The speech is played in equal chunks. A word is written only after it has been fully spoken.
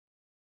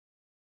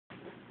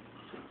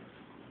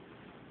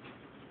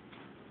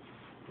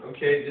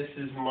Okay, this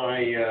is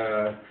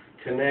my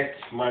Kinect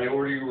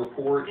Minority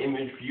Report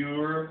image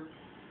viewer.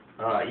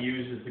 It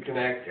uses the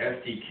Kinect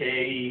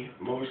SDK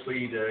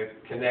mostly to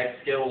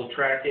connect skeletal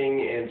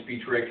tracking and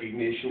speech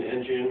recognition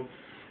engine.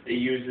 It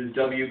uses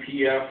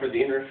WPF for the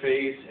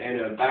interface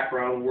and a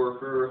background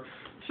worker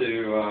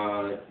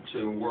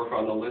to work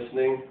on the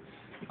listening.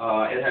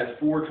 It has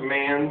 4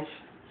 commands: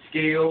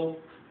 scale,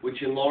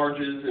 which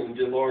enlarges and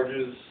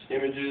delarges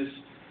images,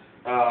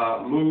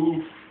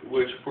 move,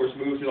 which of course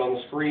moves it on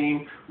the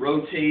screen,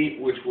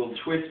 rotate, which will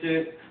twist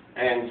it,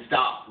 and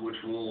stop, which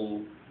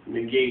will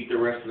negate the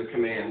rest of the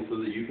command so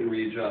that you can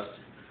readjust.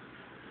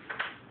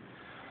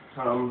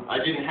 I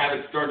didn't have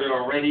it started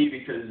already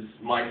because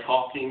my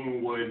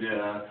talking would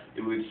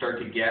start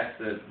to guess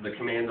the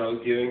commands I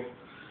was giving.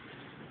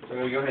 So I'm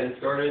going to go ahead and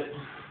start it.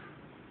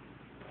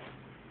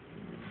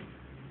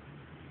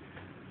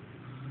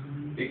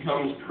 It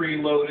comes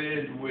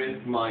preloaded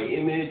with my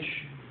image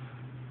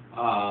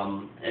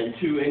and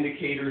 2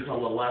 indicators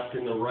on the left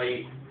and the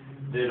right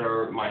that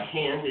are my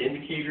hand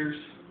indicators.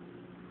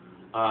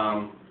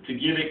 To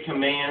give it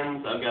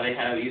commands, I've got to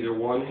have either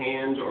 1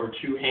 hand or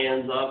 2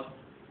 hands up.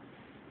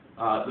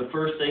 The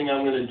first thing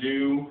I'm going to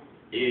do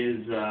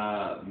is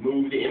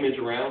move the image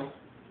around.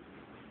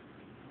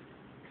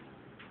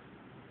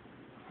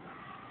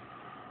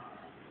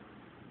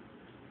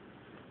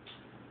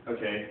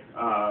 Okay,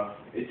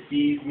 it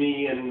sees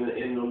me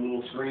in the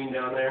little screen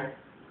down there.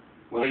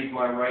 When I raise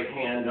my right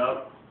hand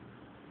up,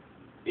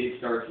 it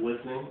starts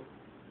listening.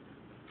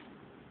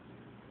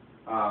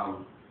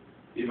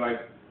 If I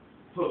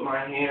put my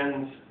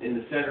hands in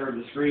the center of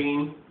the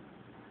screen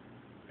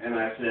and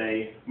I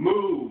say,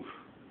 move,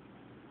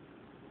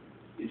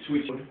 it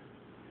switches,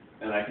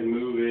 and I can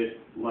move it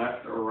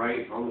left or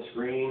right on the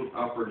screen,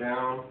 up or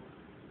down.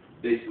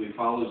 Basically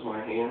follows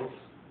my hands.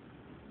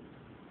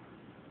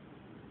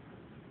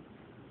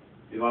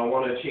 If I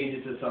want to change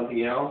it to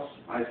something else,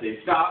 I say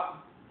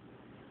stop,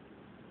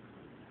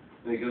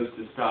 and it goes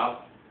to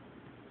stop.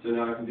 So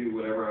now I can do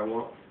whatever I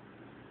want.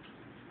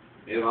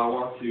 If I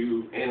want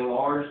to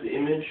enlarge the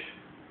image,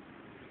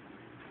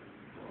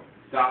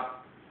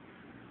 stop.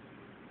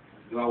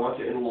 If I want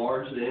to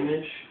enlarge the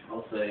image,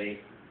 I'll say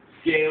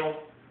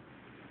scale.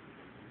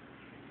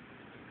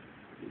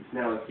 It's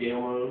now in scale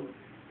mode.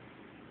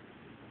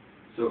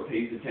 So it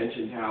pays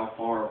attention to how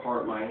far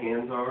apart my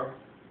hands are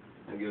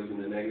and goes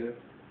into negative.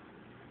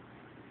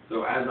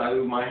 So as I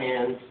move my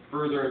hands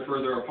further and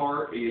further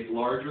apart, it gets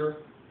larger.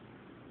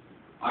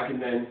 I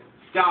can then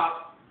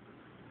stop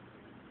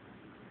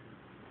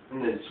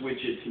and then switch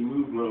it to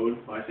move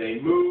mode by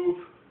saying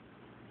move,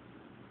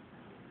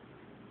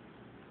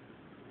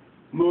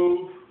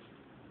 move,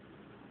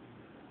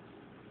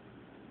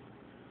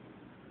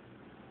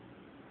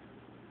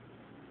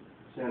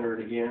 center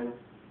it again,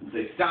 and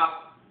say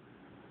stop.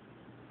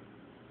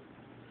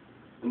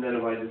 And then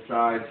if I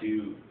decide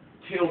to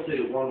tilt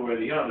it one way or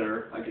the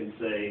other, I can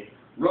say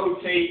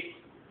rotate,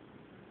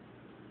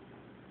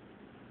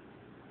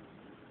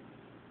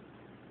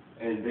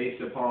 and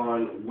based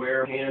upon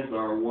where hands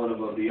are one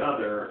above the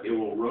other, it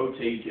will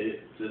rotate it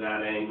to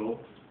that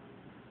angle.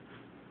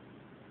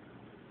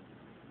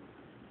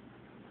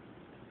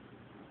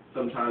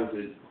 Sometimes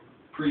it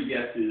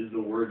pre-guesses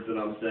the words that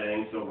I'm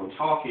saying, so if I'm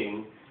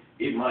talking,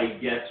 it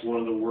might guess one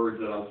of the words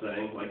that I'm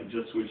saying, like it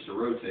just switched to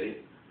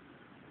rotate.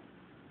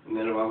 And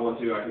then if I want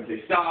to, I can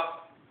say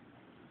stop,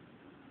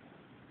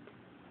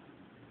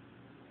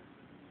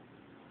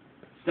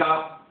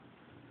 stop,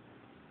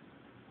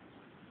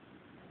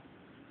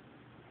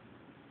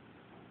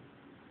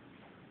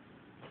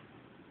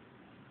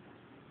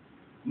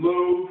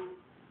 move,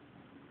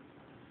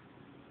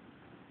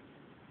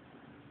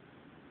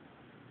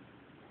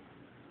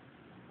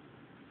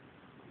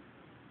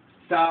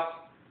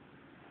 stop,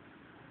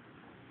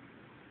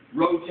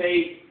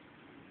 rotate,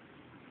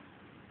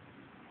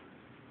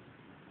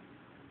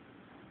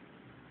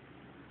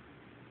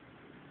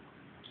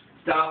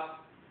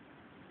 stop,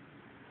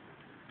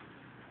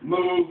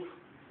 move,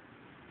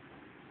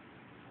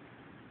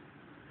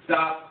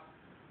 stop,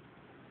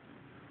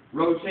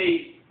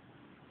 rotate,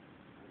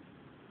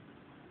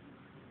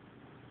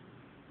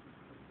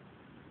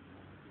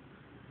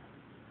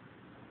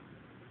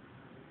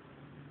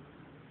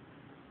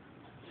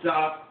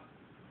 stop,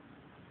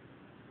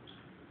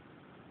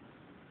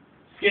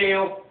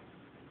 scale,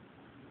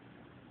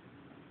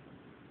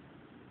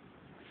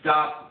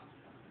 stop,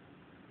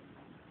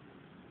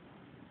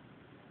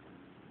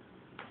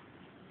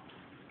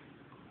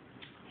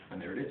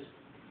 and there it is.